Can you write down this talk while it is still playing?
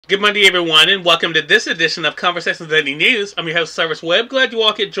Good Monday, everyone, and welcome to this edition of Conversations Daily News. I'm your host, Cyrus Webb. Glad you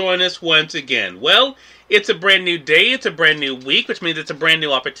all could join us once again. Well, it's a brand new day, it's a brand new week, which means it's a brand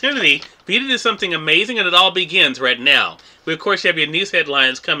new opportunity for you to do something amazing, and it all begins right now. We, of course, have your news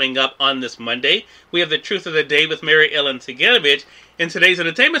headlines coming up on this Monday. We have the Truth of the Day with Mary Ellen Ciganovich. In today's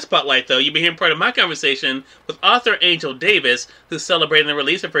Entertainment Spotlight, though, you'll be hearing part of my conversation with author Angel Davis, who's celebrating the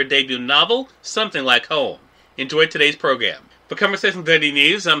release of her debut novel, Something Like Home. Enjoy today's program. For Conversations Daily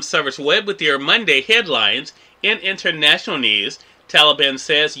News, I'm Cyrus Webb with your Monday headlines. In international news, Taliban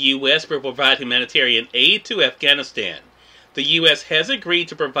says U.S. will provide humanitarian aid to Afghanistan. The U.S. has agreed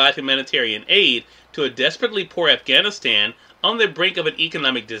to provide humanitarian aid to a desperately poor Afghanistan on the brink of an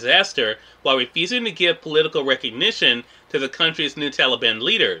economic disaster while refusing to give political recognition to the country's new Taliban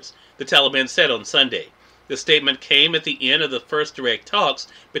leaders, the Taliban said on Sunday. The statement came at the end of the first direct talks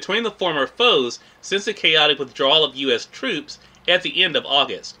between the former foes since the chaotic withdrawal of U.S. troops at the end of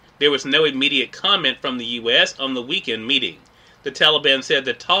August. There was no immediate comment from the U.S. on the weekend meeting. The Taliban said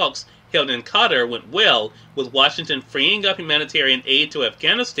the talks held in Qatar went well, with Washington freeing up humanitarian aid to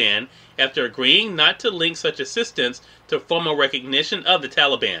Afghanistan after agreeing not to link such assistance to formal recognition of the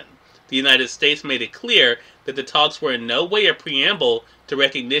Taliban. The United States made it clear that the talks were in no way a preamble to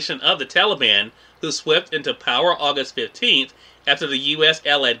recognition of the Taliban, who swept into power August 15th after the U.S.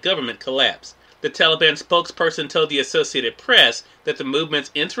 allied government collapsed. The Taliban spokesperson told the Associated Press that the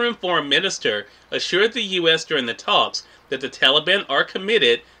movement's interim foreign minister assured the U.S. during the talks that the Taliban are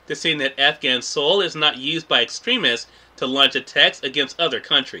committed to seeing that Afghan soil is not used by extremists to launch attacks against other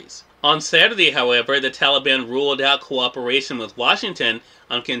countries. On Saturday, however, the Taliban ruled out cooperation with Washington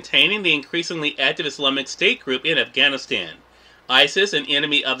on containing the increasingly active Islamic State group in Afghanistan. ISIS, an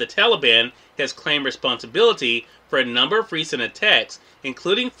enemy of the Taliban, has claimed responsibility for a number of recent attacks,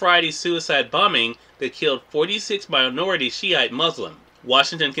 including Friday's suicide bombing that killed 46 minority Shiite Muslims.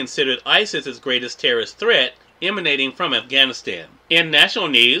 Washington considered ISIS its greatest terrorist threat, emanating from Afghanistan. In national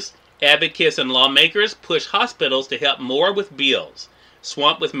news, advocates and lawmakers push hospitals to help more with bills.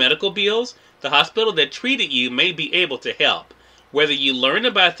 Swamped with medical bills, the hospital that treated you may be able to help. Whether you learn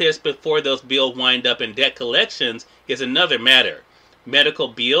about this before those bills wind up in debt collections is another matter. Medical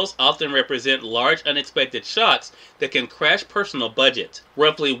bills often represent large unexpected shocks that can crash personal budgets.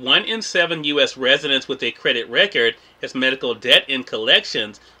 Roughly 1 in 7 U.S. residents with a credit record has medical debt in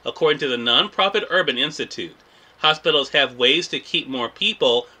collections, according to the nonprofit Urban Institute. Hospitals have ways to keep more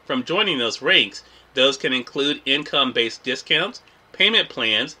people from joining those ranks. Those can include income-based discounts, payment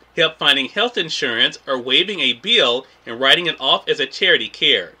plans, help finding health insurance, or waiving a bill and writing it off as a charity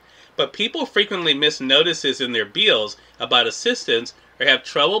care. But people frequently miss notices in their bills about assistance or have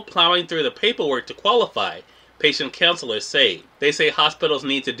trouble plowing through the paperwork to qualify, patient counselors say. They say hospitals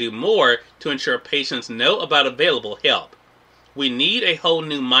need to do more to ensure patients know about available help. We need a whole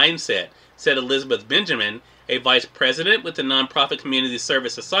new mindset, said Elizabeth Benjamin, a vice president with the nonprofit Community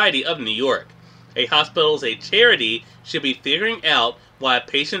Service Society of New York. A hospital as a charity should be figuring out why a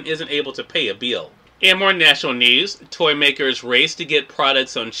patient isn't able to pay a bill. In more national news, toy makers race to get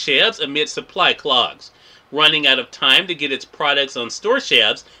products on shelves amid supply clogs. Running out of time to get its products on store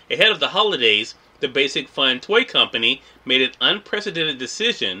shelves ahead of the holidays, the Basic Fun Toy Company made an unprecedented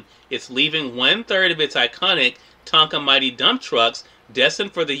decision. It's leaving 1/3 of its iconic Tonka Mighty dump trucks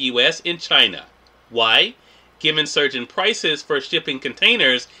destined for the U.S. and China. Why? Given surging prices for shipping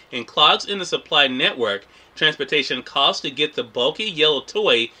containers and clogs in the supply network, transportation costs to get the bulky yellow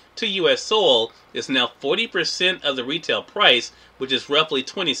toy to U.S. soil is now 40% of the retail price, which is roughly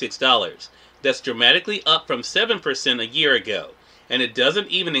 $26. That's dramatically up from 7% a year ago. And it doesn't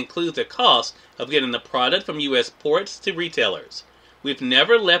even include the cost of getting the product from U.S. ports to retailers. We've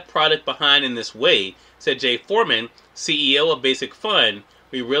never left product behind in this way, said Jay Foreman, CEO of Basic Fun.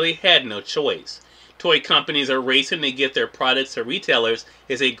 We really had no choice. Toy companies are racing to get their products to retailers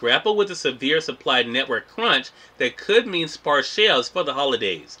as they grapple with the severe supply network crunch that could mean sparse shelves for the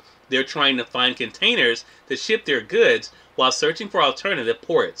holidays. They're trying to find containers to ship their goods while searching for alternative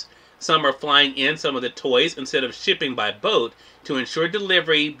ports. Some are flying in some of the toys instead of shipping by boat to ensure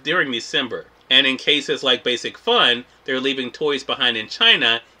delivery during December. And in cases like Basic Fun, they're leaving toys behind in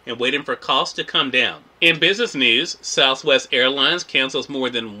China and waiting for costs to come down. In business news, Southwest Airlines cancels more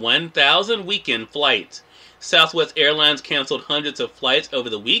than 1,000 weekend flights. Southwest Airlines canceled hundreds of flights over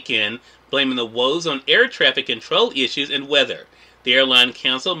the weekend, blaming the woes on air traffic control issues and weather. The airline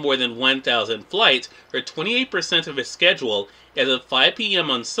canceled more than 1,000 flights, or 28% of its schedule, as of 5 p.m.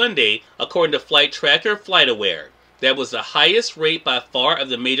 on Sunday, according to flight tracker FlightAware. That was the highest rate by far of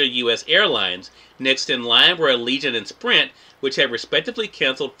the major U.S. airlines. Next in line were Allegiant and Sprint, which had respectively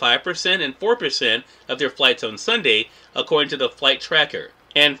canceled 5% and 4% of their flights on Sunday, according to the flight tracker.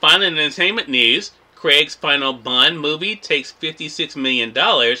 And finally, in entertainment news, Craig's final Bond movie takes $56 million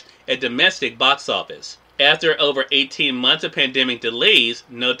at domestic box office. After over 18 months of pandemic delays,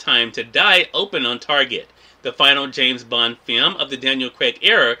 No Time to Die opened on target. The final James Bond film of the Daniel Craig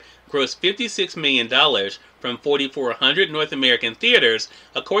era grossed $56 million from 4,400 North American theaters,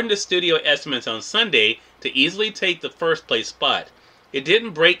 according to studio estimates on Sunday, to easily take the first place spot. It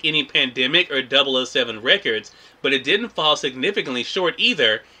didn't break any pandemic or 007 records, but it didn't fall significantly short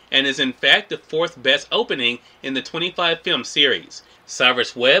either, and is in fact the fourth best opening in the 25-film series.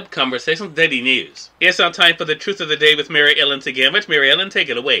 Cyrus Webb, Conversations Daily News. It's now time for the Truth of the Day with Mary Ellen Ciganovich. Mary Ellen, take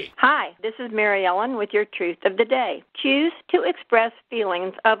it away. Hi, this is Mary Ellen with your Truth of the Day. Choose to express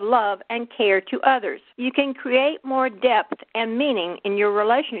feelings of love and care to others. You can create more depth and meaning in your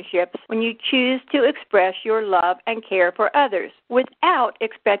relationships when you choose to express your love and care for others without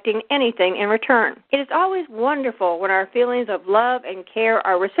expecting anything in return. It is always wonderful when our feelings of love and care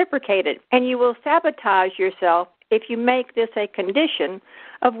are reciprocated, and you will sabotage yourself if you make this a condition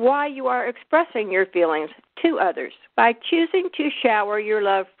of why you are expressing your feelings to others. By choosing to shower your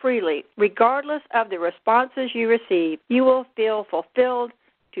love freely, regardless of the responses you receive, you will feel fulfilled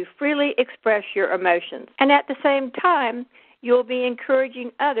to freely express your emotions. And at the same time, you'll be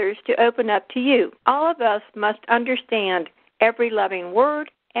encouraging others to open up to you. All of us must understand every loving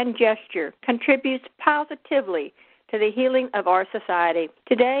word and gesture contributes positively to the healing of our society.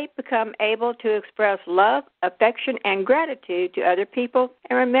 Today, become able to express love, affection, and gratitude to other people.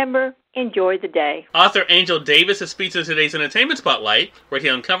 And remember, enjoy the day. Author Angel Davis is featured in today's Entertainment Spotlight, right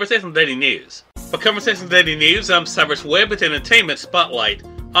here on Conversations Daily News. For Conversations Daily News, I'm Cyrus Webb with Entertainment Spotlight.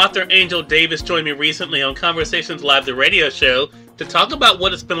 Author Angel Davis joined me recently on Conversations Live, the radio show, to talk about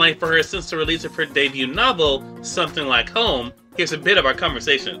what it's been like for her since the release of her debut novel, Something Like Home. Here's a bit of our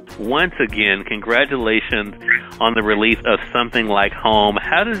conversation. Once again, congratulations on the release of Something Like Home.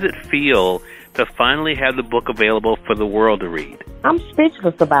 How does it feel to finally have the book available for the world to read? I'm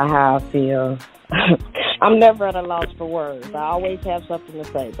speechless about how I feel. I'm never at a loss for words. I always have something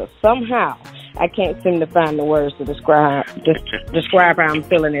to say, but somehow I can't seem to find the words to describe how I'm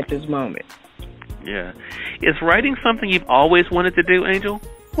feeling at this moment. Yeah. Is writing something you've always wanted to do, Angel?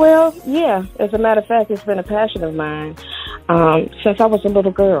 Well, yeah. As a matter of fact, it's been a passion of mine since I was a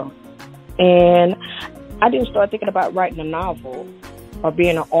little girl. And I didn't start thinking about writing a novel or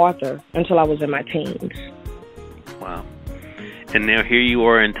being an author until I was in my teens. Wow. And now here you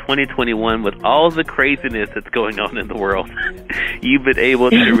are in 2021 with all the craziness that's going on in the world. You've been able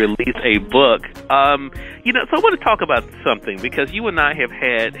to release a book. So I want to talk about something, because you and I have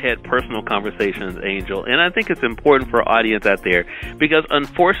had personal conversations, Angel, and I think it's important for our audience out there, because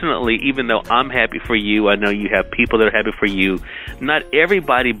unfortunately, even though I'm happy for you, I know you have people that are happy for you, not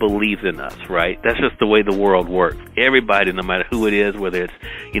everybody believes in us, right? That's just the way the world works. Everybody, no matter who it is, whether it's,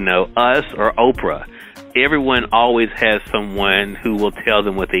 us or Oprah, everyone always has someone who will tell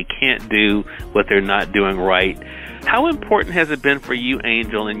them what they can't do, what they're not doing right. How important has it been for you,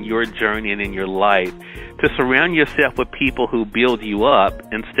 Angel, in your journey and in your life to surround yourself with people who build you up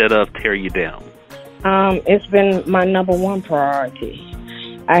instead of tear you down? It's been my number one priority.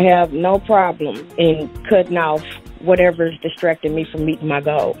 I have no problem in cutting off whatever is distracting me from meeting my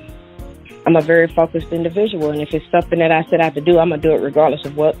goal. I'm a very focused individual, and if it's something that I set out to do, I'm going to do it regardless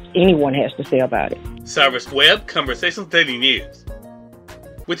of what anyone has to say about it. Cyrus Webb, Conversations Daily News.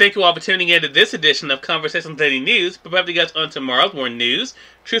 We thank you all for tuning in to this edition of Conversations Daily News. We'll have you guys on tomorrow with more news,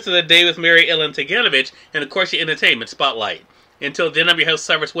 Truth of the Day with Mary Ellen Ciganovich, and of course your Entertainment Spotlight. Until then, I'm your host,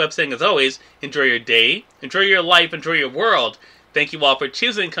 Cyrus Webb, saying as always, enjoy your day, enjoy your life, enjoy your world. Thank you all for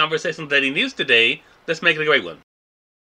choosing Conversations Daily News today. Let's make it a great one.